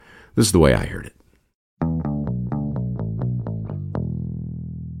This is the way I heard it.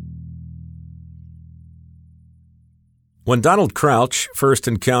 When Donald Crouch first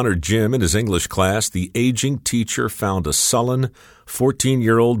encountered Jim in his English class, the aging teacher found a sullen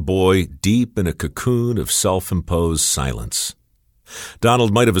 14-year-old boy deep in a cocoon of self-imposed silence.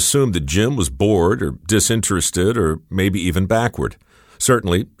 Donald might have assumed that Jim was bored or disinterested or maybe even backward.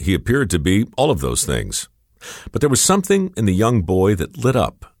 Certainly, he appeared to be all of those things. But there was something in the young boy that lit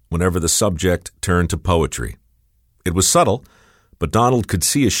up whenever the subject turned to poetry. It was subtle, but Donald could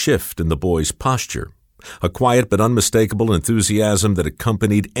see a shift in the boy's posture, a quiet but unmistakable enthusiasm that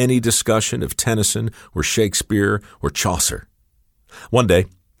accompanied any discussion of Tennyson or Shakespeare or Chaucer. One day,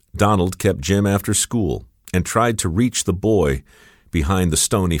 Donald kept Jim after school and tried to reach the boy behind the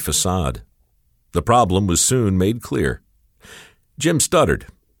stony facade. The problem was soon made clear. Jim stuttered.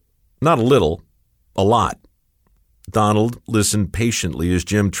 Not a little, a lot. Donald listened patiently as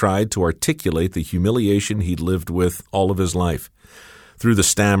Jim tried to articulate the humiliation he'd lived with all of his life. Through the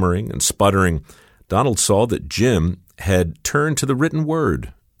stammering and sputtering, Donald saw that Jim had turned to the written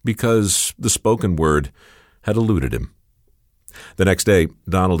word because the spoken word had eluded him. The next day,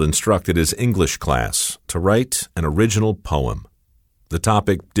 Donald instructed his English class to write an original poem. The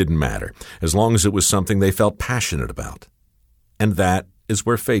topic didn't matter, as long as it was something they felt passionate about. And that is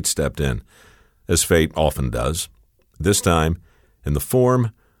where fate stepped in, as fate often does, this time in the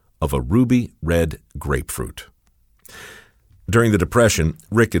form of a ruby red grapefruit. During the Depression,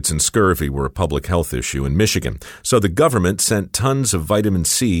 rickets and scurvy were a public health issue in Michigan, so the government sent tons of vitamin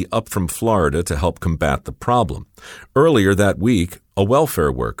C up from Florida to help combat the problem. Earlier that week, a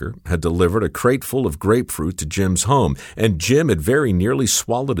welfare worker had delivered a crate full of grapefruit to Jim's home, and Jim had very nearly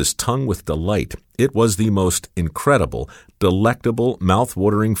swallowed his tongue with delight. It was the most incredible, delectable,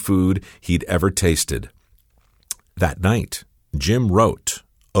 mouth-watering food he'd ever tasted. That night, Jim wrote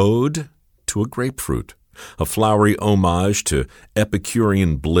Ode to a Grapefruit, a flowery homage to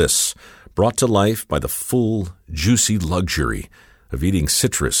Epicurean bliss, brought to life by the full, juicy luxury of eating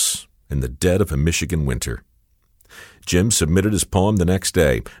citrus in the dead of a Michigan winter. Jim submitted his poem the next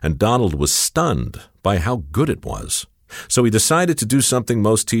day, and Donald was stunned by how good it was. So he decided to do something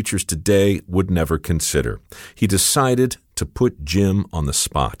most teachers today would never consider. He decided to put Jim on the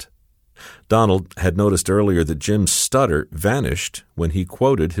spot. Donald had noticed earlier that Jim's stutter vanished when he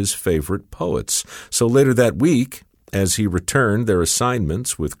quoted his favorite poets. So later that week, as he returned their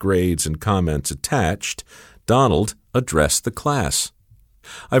assignments with grades and comments attached, Donald addressed the class.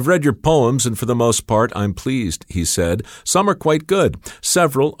 "I've read your poems, and for the most part I'm pleased," he said. "Some are quite good,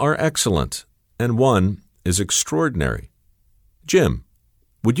 several are excellent, and one is extraordinary. Jim,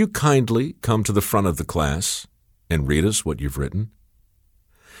 would you kindly come to the front of the class and read us what you've written?"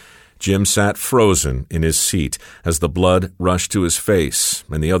 Jim sat frozen in his seat as the blood rushed to his face,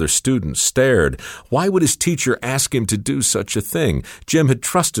 and the other students stared. Why would his teacher ask him to do such a thing? Jim had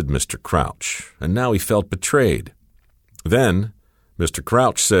trusted Mr. Crouch, and now he felt betrayed. Then Mr.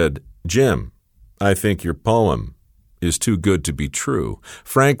 Crouch said, "Jim, I think your poem is too good to be true.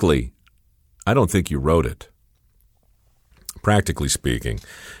 Frankly, I don't think you wrote it." Practically speaking,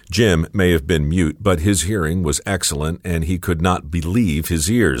 Jim may have been mute, but his hearing was excellent, and he could not believe his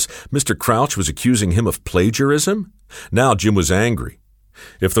ears. Mr. Crouch was accusing him of plagiarism? Now Jim was angry.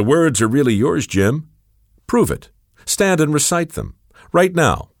 "If the words are really yours, Jim, prove it. Stand and recite them, right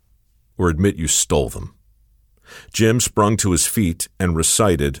now, or admit you stole them." Jim sprung to his feet and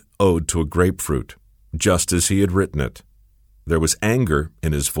recited Ode to a Grapefruit, just as he had written it. There was anger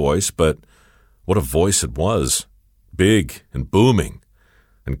in his voice, but what a voice it was! Big and booming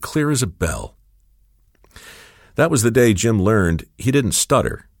and clear as a bell. That was the day Jim learned he didn't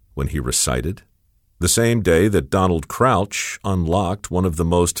stutter when he recited. The same day that Donald Crouch unlocked one of the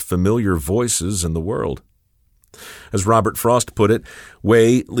most familiar voices in the world. As Robert Frost put it,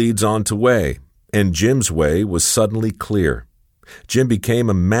 way leads on to way, and Jim's way was suddenly clear. Jim became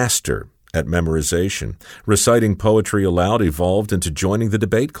a master at memorization. Reciting poetry aloud evolved into joining the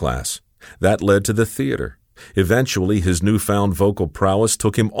debate class. That led to the theater. Eventually, his newfound vocal prowess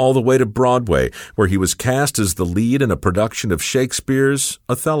took him all the way to Broadway, where he was cast as the lead in a production of Shakespeare's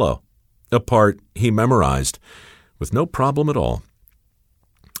Othello, a part he memorized with no problem at all.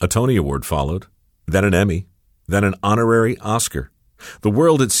 A Tony Award followed, then an Emmy, then an honorary Oscar. The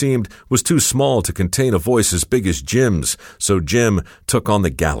world, it seemed, was too small to contain a voice as big as Jim's, so Jim took on the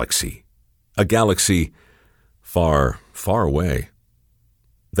galaxy. A galaxy far, far away.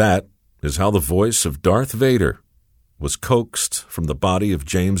 That is how the voice of Darth Vader was coaxed from the body of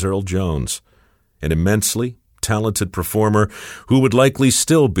James Earl Jones, an immensely talented performer who would likely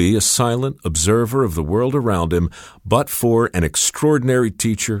still be a silent observer of the world around him, but for an extraordinary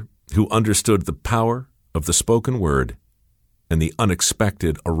teacher who understood the power of the spoken word and the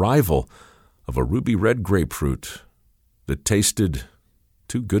unexpected arrival of a ruby red grapefruit that tasted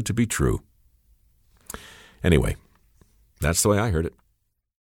too good to be true. Anyway, that's the way I heard it.